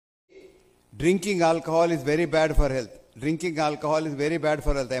drinking alcohol is very bad for health. Drinking alcohol is very bad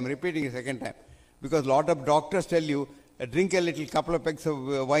for health. I am repeating a second time. Because a lot of doctors tell you, drink a little couple of pecks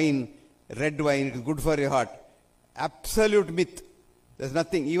of wine, red wine, it is good for your heart. Absolute myth. There's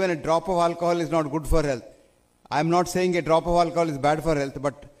nothing. Even a drop of alcohol is not good for health. I am not saying a drop of alcohol is bad for health,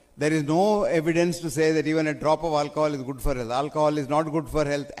 but there is no evidence to say that even a drop of alcohol is good for health. Alcohol is not good for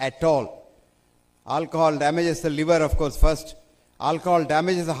health at all. Alcohol damages the liver, of course, first. Alcohol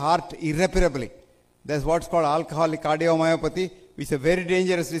damages the heart irreparably. There's what's called alcoholic cardiomyopathy, which is a very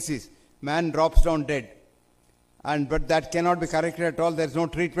dangerous disease. Man drops down dead. But that cannot be corrected at all. There's no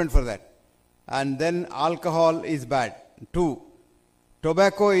treatment for that. And then alcohol is bad. 2.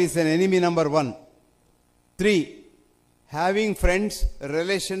 Tobacco is an enemy number 1. 3. Having friends,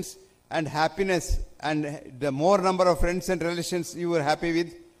 relations, and happiness. And the more number of friends and relations you are happy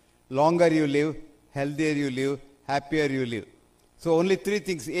with, longer you live, healthier you live, happier you live. So only 3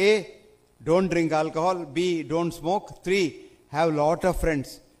 things. A, don't drink alcohol. B, don't smoke. 3, have lot of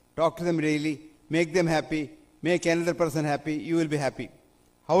friends. Talk to them daily. Make them happy. Make another person happy. You will be happy.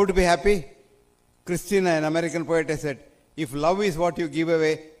 How to be happy? Christina, an American poet, has said, if love is what you give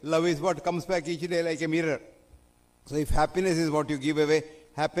away, love is what comes back each day like a mirror. So if happiness is what you give away,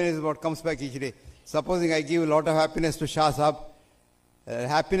 happiness is what comes back each day. Supposing I give a lot of happiness to Shah Sahab,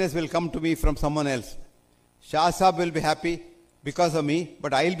 happiness will come to me from someone else. Shah Sahab will be happy because of me,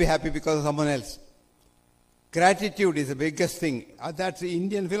 but I will be happy because of someone else. Gratitude is the biggest thing. That's the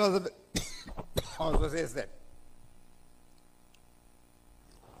Indian philosophy also says that.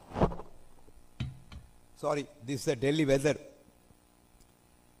 Sorry, this is the Delhi weather.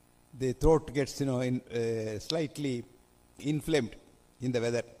 The throat gets, slightly inflamed in the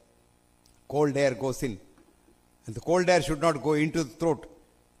weather. Cold air goes in. And the cold air should not go into the throat.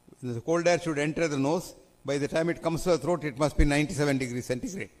 The cold air should enter the nose. By the time it comes to the throat, it must be 97 degrees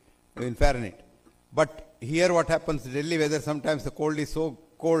centigrade in Fahrenheit. But here what happens, Delhi weather, sometimes the cold is so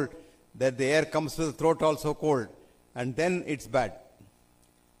cold that the air comes to the throat also cold. And then it's bad.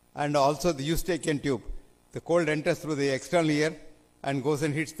 And also the eustachian tube. The cold enters through the external ear and goes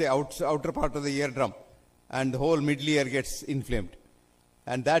and hits the outer part of the eardrum. And the whole middle ear gets inflamed.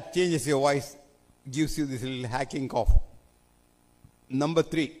 And that changes your voice, gives you this little hacking cough. Number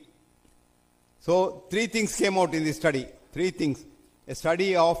 3. So 3 things came out in this study. 3 things. A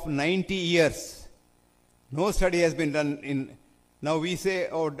study of 90 years. No study has been done in... Now we say,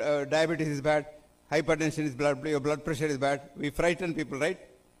 oh, diabetes is bad, hypertension is bad, your blood pressure is bad. We frighten people, right?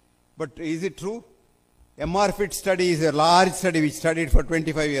 But is it true? MRFIT study is a large study which studied for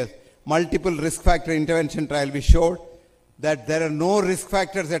 25 years. Multiple risk factor intervention trial. We showed that there are no risk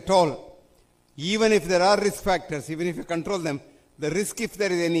factors at all. Even if there are risk factors, even if you control them, the risk, if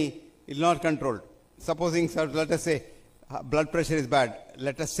there is any, is not controlled. Supposing, let us say, blood pressure is bad.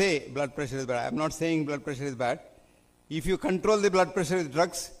 Let us say blood pressure is bad. I am not saying blood pressure is bad. If you control the blood pressure with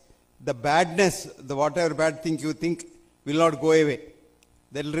drugs, the badness, the whatever bad thing you think, will not go away.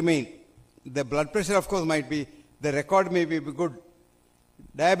 That will remain. The blood pressure, of course, might be, the record may be good.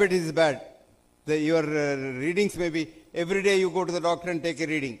 Diabetes is bad. Your readings may be, every day you go to the doctor and take a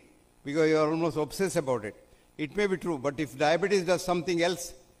reading because you are almost obsessed about it. It may be true, but if diabetes does something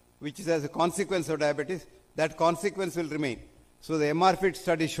else, which is as a consequence of diabetes, that consequence will remain. So the MRFIT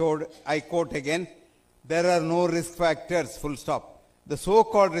study showed, I quote again, there are no risk factors, full stop. The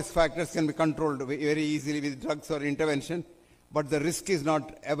so-called risk factors can be controlled very easily with drugs or intervention, but the risk is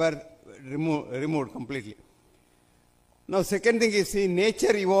not ever removed completely. Now, second thing is, see,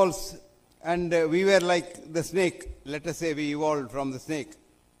 nature evolves, and we were like the snake. Let us say we evolved from the snake.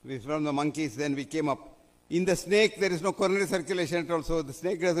 From the monkeys, then we came up. In the snake, there is no coronary circulation at all, so the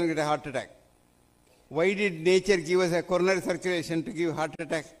snake doesn't get a heart attack. Why did nature give us a coronary circulation to give heart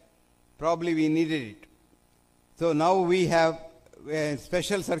attack? Probably we needed it. So now we have a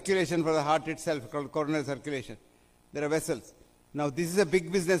special circulation for the heart itself called coronary circulation. There are vessels. Now this is a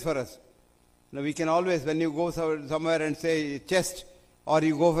big business for us. Now we can always, when you go somewhere and say chest, or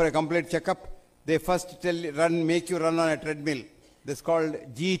you go for a complete checkup, they first make you run on a treadmill. That's called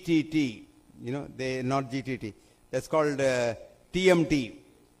GTT. Not GTT. That's called TMT.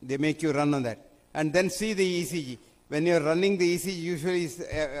 They make you run on that. And then see the ECG. When you're running, the ECG usually is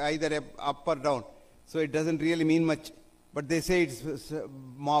either up or down. So it doesn't really mean much. But they say it's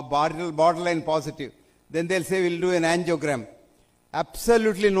borderline positive. Then they'll say we'll do an angiogram.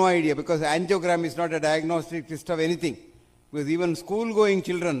 Absolutely no idea, because angiogram is not a diagnostic test of anything. Because even school-going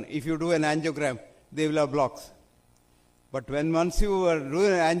children, if you do an angiogram, they will have blocks. But once you are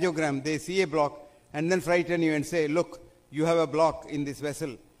doing an angiogram, they see a block and then frighten you and say, look, you have a block in this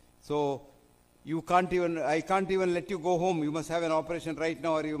vessel. So I can't even let you go home. You must have an operation right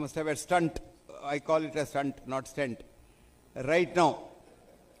now, or you must have a stunt I call it a stunt, not stent. Right now.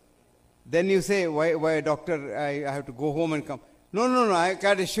 Then you say, why doctor, I have to go home and come. No, I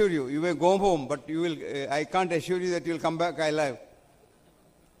can't assure you. You may go home, but you will, I can't assure you that you will come back alive.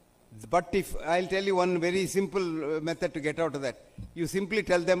 But if, I'll tell you one very simple method to get out of that. You simply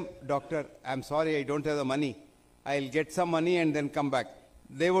tell them, doctor, I'm sorry, I don't have the money. I'll get some money and then come back.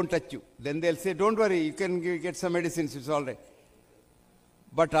 They won't touch you. Then they'll say, don't worry, you can get some medicines, it's all right.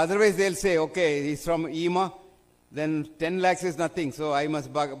 But otherwise they'll say, okay, he's from EMA, then 10 lakhs is nothing, so I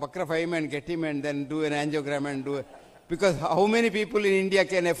must bakrafy him and get him and then do an angiogram and do it. Because how many people in India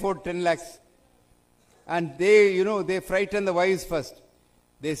can afford 10 lakhs? And they, you know, they frighten the wives first.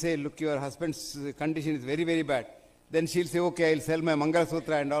 They say, look, your husband's condition is very, very bad. Then she'll say, okay, I'll sell my Mangal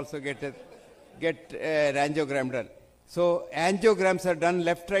Sutra and also get an angiogram done. So angiograms are done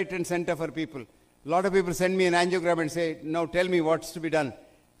left, right and center for people. A lot of people send me an angiogram and say, now tell me what's to be done.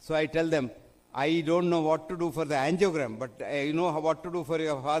 So I tell them, I don't know what to do for the angiogram, but I know what to do for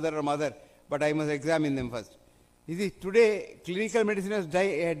your father or mother, but I must examine them first. You see, today clinical medicine has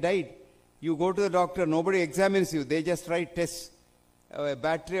died. You go to the doctor, nobody examines you, they just write tests, a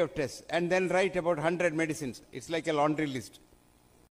battery of tests, and then write about 100 medicines. It's like a laundry list.